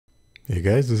Hey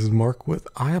guys, this is Mark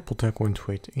with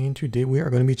iAppleTech128, and today we are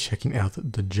going to be checking out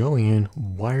the JOAN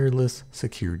wireless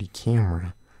security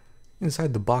camera.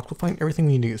 Inside the box we'll find everything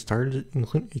we need to get started,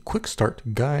 including a quick start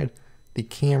guide, the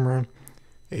camera,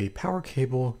 a power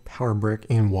cable, power brick,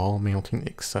 and wall mounting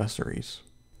accessories.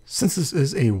 Since this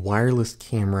is a wireless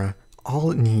camera, all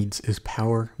it needs is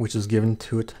power, which is given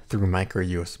to it through micro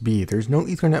USB. There's no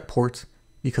Ethernet ports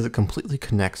because it completely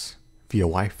connects via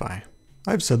Wi-Fi.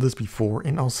 I've said this before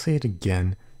and I'll say it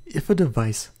again. If a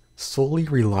device solely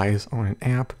relies on an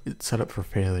app, it's set up for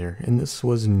failure, and this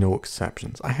was no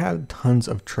exceptions. I had tons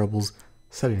of troubles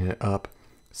setting it up.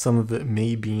 Some of it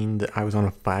may being that I was on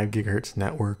a 5 GHz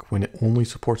network when it only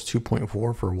supports 2.4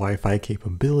 for Wi-Fi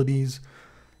capabilities.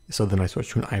 So then I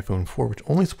switched to an iPhone 4 which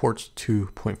only supports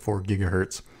 2.4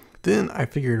 GHz. Then I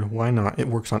figured why not? It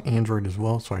works on Android as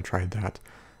well, so I tried that.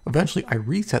 Eventually I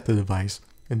reset the device,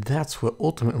 and that's what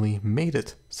ultimately made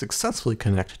it successfully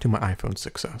connect to my iPhone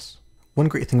 6s. One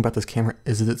great thing about this camera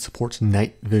is that it supports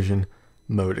night vision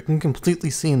mode. It can completely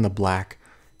see in black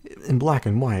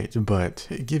and white, but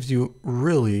it gives you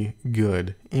really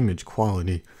good image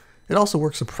quality. It also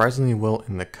works surprisingly well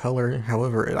in the color.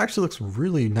 However, it actually looks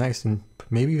really nice and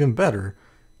maybe even better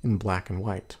in black and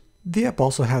white. The app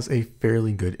also has a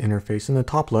fairly good interface. In the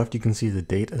top left, you can see the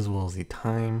date as well as the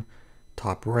time.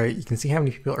 Top right, you can see how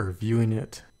many people are viewing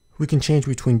it. We can change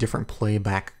between different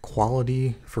playback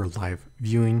quality for live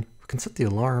viewing. We can set the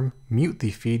alarm, mute the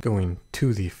feed going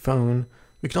to the phone.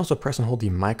 We can also press and hold the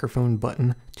microphone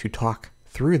button to talk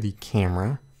through the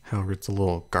camera. However, it's a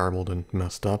little garbled and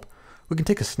messed up. We can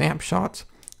take a snapshot,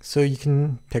 so you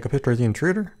can take a picture of the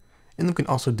intruder, and then we can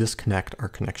also disconnect our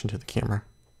connection to the camera.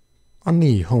 On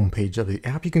the home page of the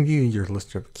app, you can view your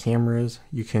list of cameras.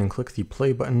 You can click the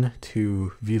play button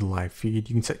to view the live feed.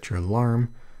 You can set your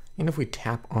alarm, and if we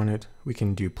tap on it, we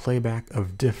can do playback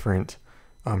of different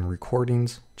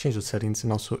recordings, change the settings,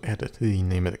 and also edit the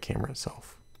name of the camera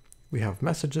itself. We have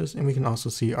messages, and we can also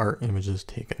see our images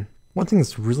taken. One thing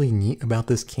that's really neat about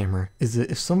this camera is that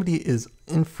if somebody is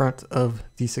in front of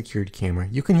the security camera,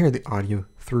 you can hear the audio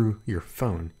through your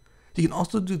phone. You can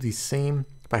also do the same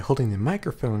by holding the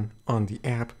microphone on the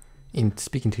app and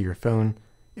speaking to your phone.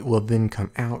 It will then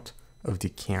come out of the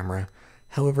camera.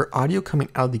 However, audio coming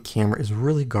out of the camera is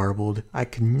really garbled. I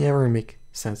could never make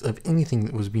sense of anything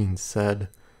that was being said,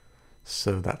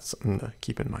 so that's something to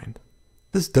keep in mind.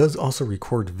 This does also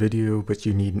record video, but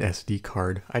you need an SD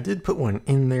card. I did put one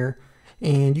in there,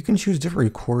 and you can choose different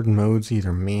record modes,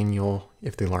 either manual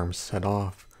if the alarm's set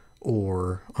off,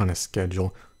 or on a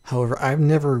schedule. However, I've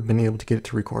never been able to get it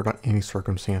to record on any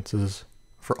circumstances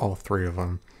for all three of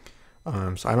them.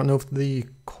 So I don't know if the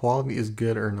quality is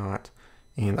good or not.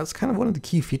 And that's kind of one of the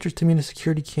key features to me in a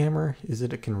security camera, is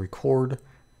that it can record,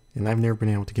 and I've never been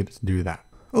able to get it to do that.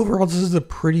 Overall, this is a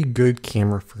pretty good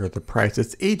camera for the price.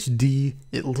 It's HD,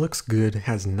 it looks good, it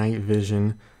has night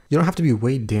vision. You don't have to be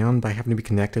weighed down by having to be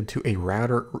connected to a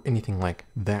router or anything like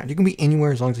that. You can be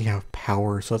anywhere as long as you have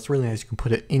power, so that's really nice. You can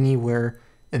put it anywhere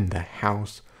in the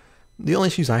house. The only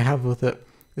issues I have with it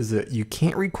is that you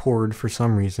can't record for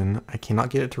some reason. I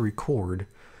cannot get it to record.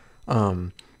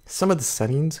 Some of the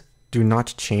settings do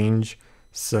not change,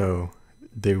 so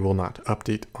they will not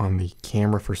update on the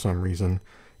camera for some reason.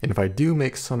 And if I do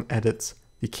make some edits,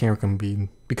 the camera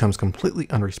becomes completely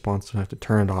unresponsive. I have to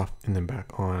turn it off and then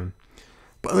back on.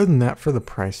 But other than that, for the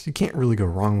price, you can't really go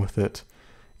wrong with it.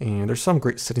 And there's some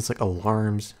great settings like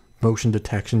alarms, motion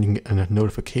detection. You can get a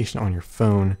notification on your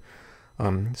phone.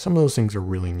 Some of those things are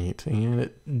really neat, and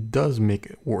it does make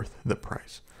it worth the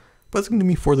price. But that's going to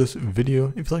be for this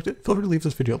video. If you liked it, feel free to leave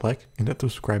this video a like and hit the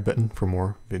subscribe button for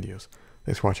more videos.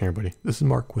 Thanks for watching, everybody. This is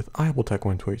Mark with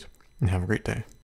iAppleTech128, and have a great day.